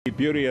The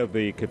beauty of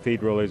the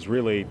cathedral is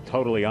really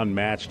totally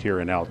unmatched here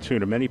in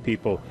Altoona. Many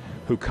people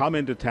who come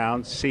into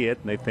town see it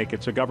and they think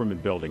it's a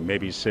government building,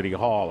 maybe City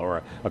Hall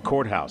or a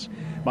courthouse.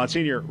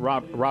 Monsignor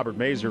Robert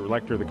Mazur,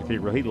 rector of the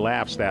cathedral, he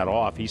laughs that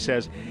off. He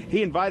says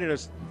he invited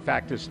us, in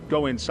fact, to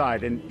go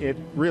inside, and it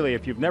really,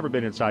 if you've never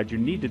been inside, you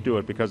need to do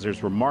it because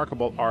there's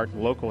remarkable art,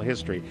 local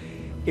history.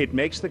 It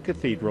makes the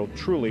cathedral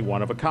truly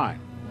one of a kind.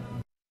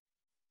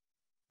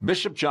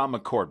 Bishop John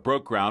McCort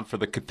broke ground for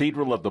the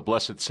Cathedral of the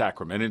Blessed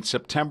Sacrament in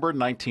September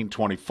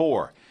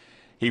 1924.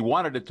 He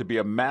wanted it to be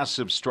a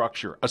massive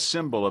structure, a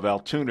symbol of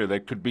Altoona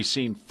that could be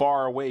seen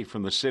far away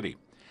from the city.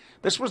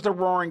 This was the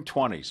roaring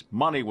 20s.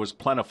 Money was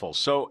plentiful,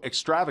 so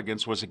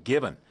extravagance was a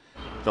given.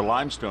 The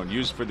limestone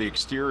used for the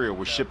exterior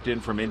was shipped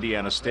in from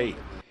Indiana State.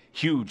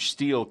 Huge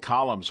steel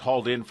columns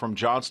hauled in from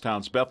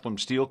Johnstown's Bethlehem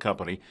Steel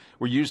Company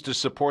were used to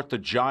support the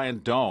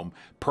giant dome,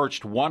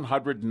 perched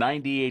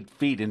 198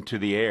 feet into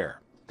the air.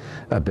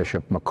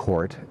 Bishop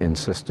McCort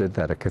insisted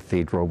that a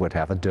cathedral would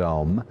have a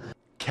dome.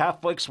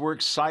 Catholics were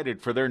excited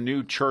for their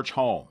new church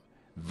home.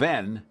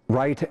 Then,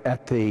 right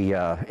at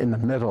in the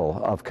middle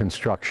of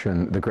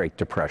construction, the Great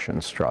Depression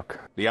struck.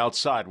 The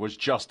outside was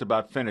just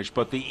about finished,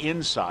 but the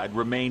inside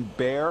remained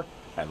bare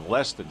and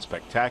less than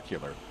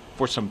spectacular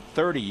for some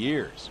 30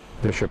 years.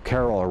 Bishop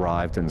Carroll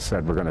arrived and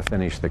said, "We're going to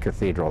finish the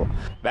cathedral."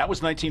 That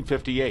was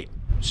 1958.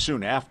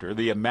 Soon after,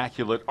 the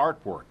immaculate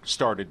artwork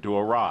started to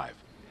arrive.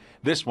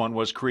 This one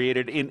was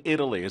created in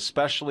Italy,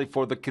 especially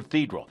for the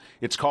cathedral.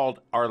 It's called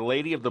Our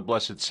Lady of the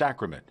Blessed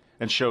Sacrament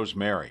and shows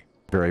Mary.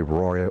 Very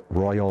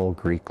royal,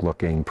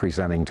 Greek-looking,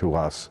 presenting to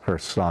us her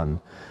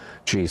son,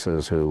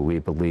 Jesus, who we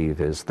believe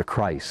is the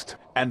Christ.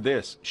 And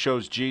this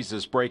shows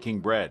Jesus breaking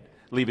bread,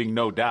 leaving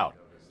no doubt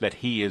that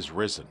he is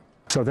risen.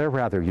 So they're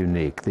rather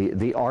unique.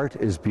 The art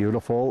is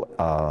beautiful.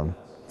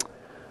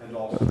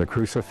 The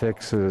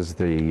crucifixes,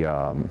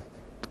 the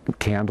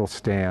candle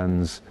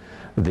stands,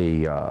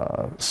 the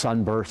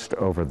sunburst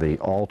over the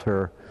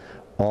altar,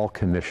 all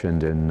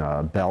commissioned in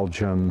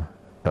Belgium,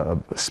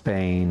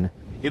 Spain.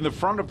 In the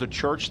front of the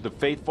church, the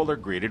faithful are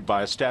greeted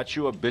by a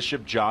statue of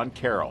Bishop John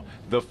Carroll,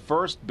 the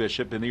first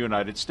bishop in the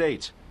United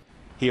States.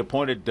 He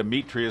appointed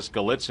Demetrius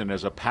Gallitzin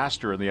as a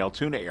pastor in the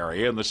Altoona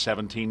area in the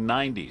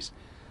 1790s.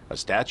 A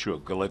statue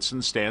of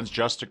Gallitzin stands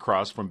just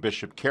across from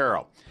Bishop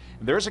Carroll.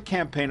 There's a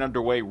campaign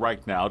underway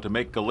right now to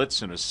make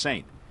Gallitzin a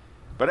saint.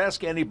 But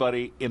ask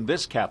anybody in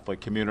this Catholic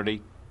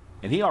community,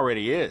 and he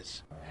already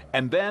is.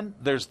 And then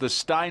there's the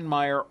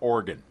Steinmeyer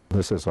organ.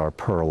 This is our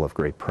pearl of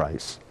great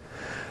price.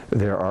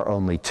 There are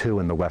only two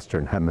in the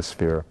Western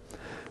Hemisphere.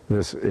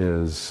 This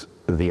is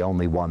the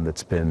only one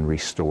that's been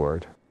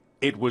restored.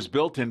 It was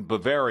built in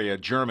Bavaria,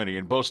 Germany,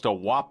 and boasts a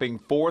whopping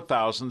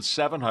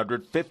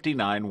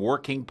 4,759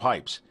 working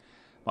pipes.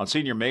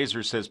 Monsignor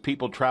Mazur says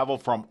people travel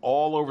from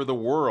all over the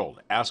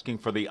world asking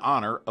for the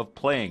honor of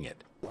playing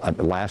it.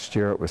 Last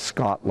year it was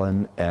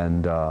Scotland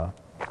and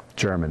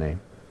Germany,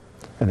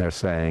 and they're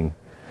saying,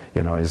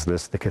 you know, is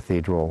this the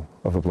Cathedral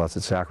of the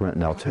Blessed Sacrament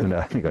in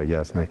Altoona? We go,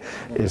 yes. And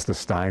is the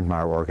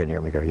Steinmeyer organ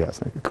here? We go,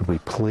 yes. And could we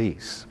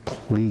please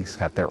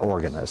have their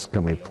organist?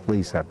 Can we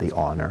please have the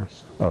honor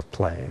of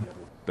playing?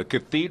 The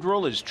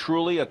cathedral is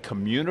truly a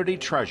community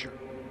treasure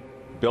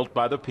built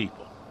by the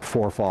people.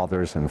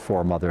 Forefathers and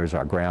foremothers,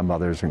 our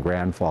grandmothers and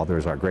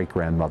grandfathers, our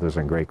great-grandmothers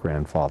and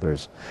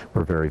great-grandfathers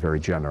were very, very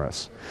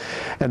generous.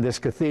 And this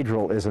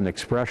cathedral is an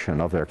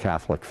expression of their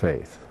Catholic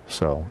faith,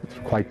 so it's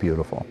quite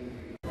beautiful.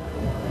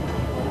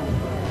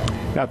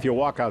 Now, if you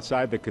walk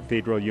outside the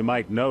cathedral, you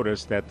might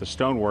notice that the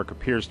stonework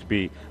appears to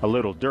be a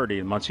little dirty,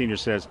 and Monsignor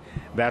says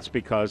that's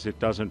because it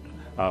doesn't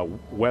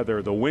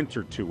weather the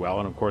winter too well,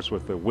 and of course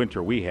with the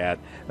winter we had,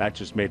 that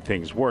just made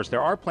things worse.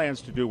 There are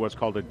plans to do what's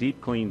called a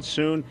deep clean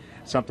soon,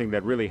 something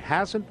that really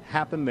hasn't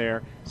happened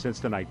there since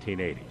the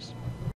 1980s.